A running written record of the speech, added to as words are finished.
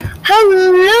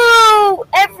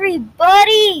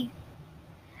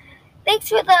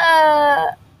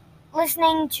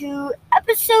listening to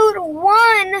episode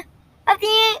 1 of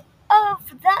the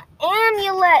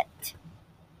Amulet.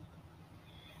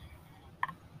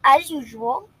 As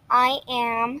usual, I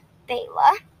am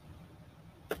Bela,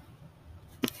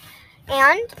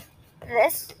 and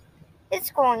this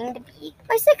is going to be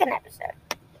my second episode.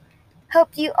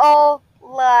 Hope you all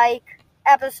like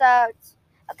episodes.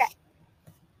 Okay.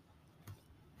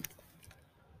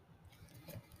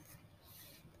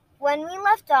 When we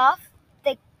left off,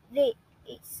 they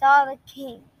saw the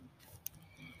king.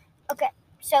 Okay,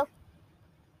 so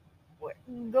we're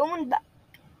going back.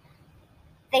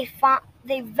 They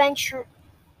venture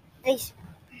into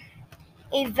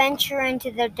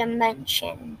the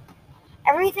dimension.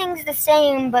 Everything's the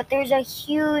same, but there's a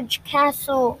huge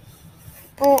castle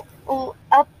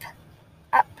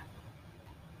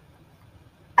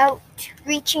out,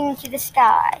 reaching to the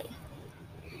sky.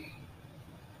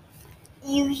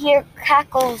 You hear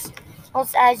cackles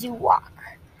as you walk.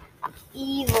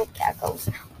 Evil cackles.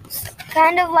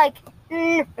 Kind of like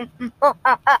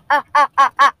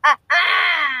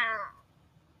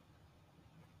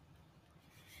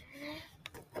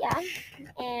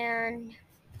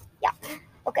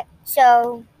Okay,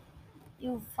 so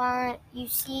you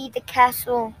see the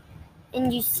castle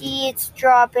and you see its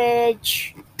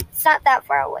drawbridge. It's not that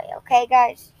far away, okay,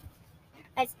 guys?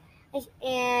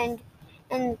 And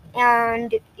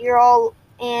you're all,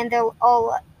 and they're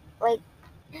all like,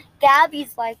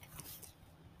 Gabby's like,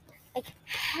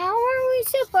 how are we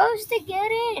supposed to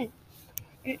get in?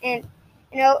 And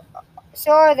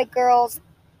so are the girls,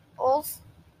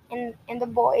 and the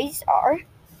boys are.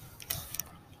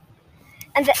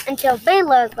 Until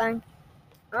Bela's like,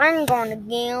 I'm gonna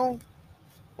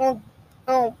go.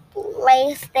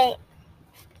 Place that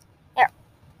there.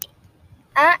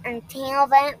 Until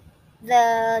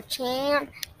the chant,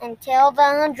 until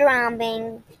the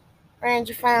drumming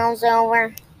range falls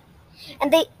over.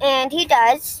 And he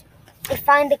does. They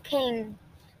find the king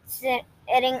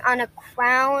sitting on a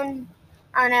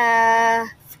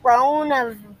throne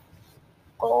of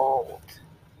gold.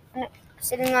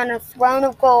 Sitting on a throne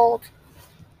of gold.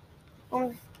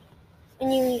 And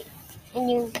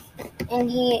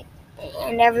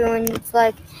everyone's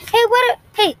like,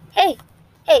 hey,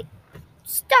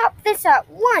 stop this at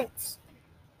once.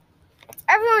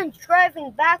 Everyone's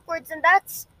driving backwards, and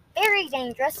that's very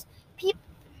dangerous.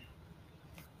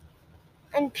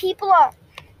 And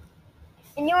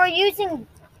you are using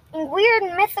weird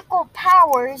mythical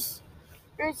powers.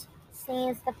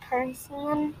 Says the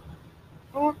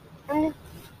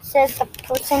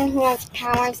person who has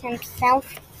powers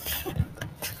himself.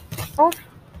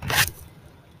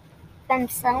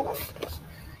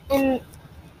 And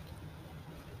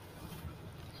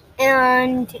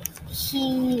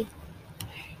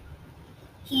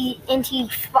he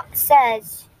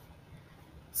says,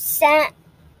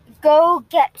 go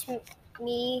get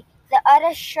me the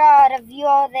other shard of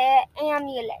the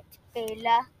amulet,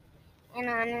 Bela. And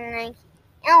I'm like,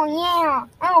 oh yeah,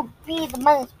 I'll be the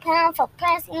most powerful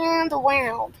person in the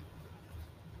world.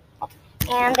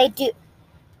 And they do.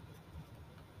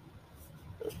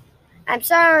 I'm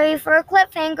sorry for a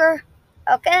cliffhanger.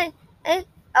 Okay,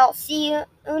 I'll see you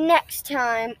next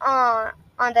time on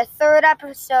the third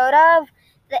episode of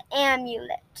The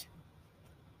Amulet.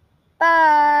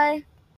 Bye.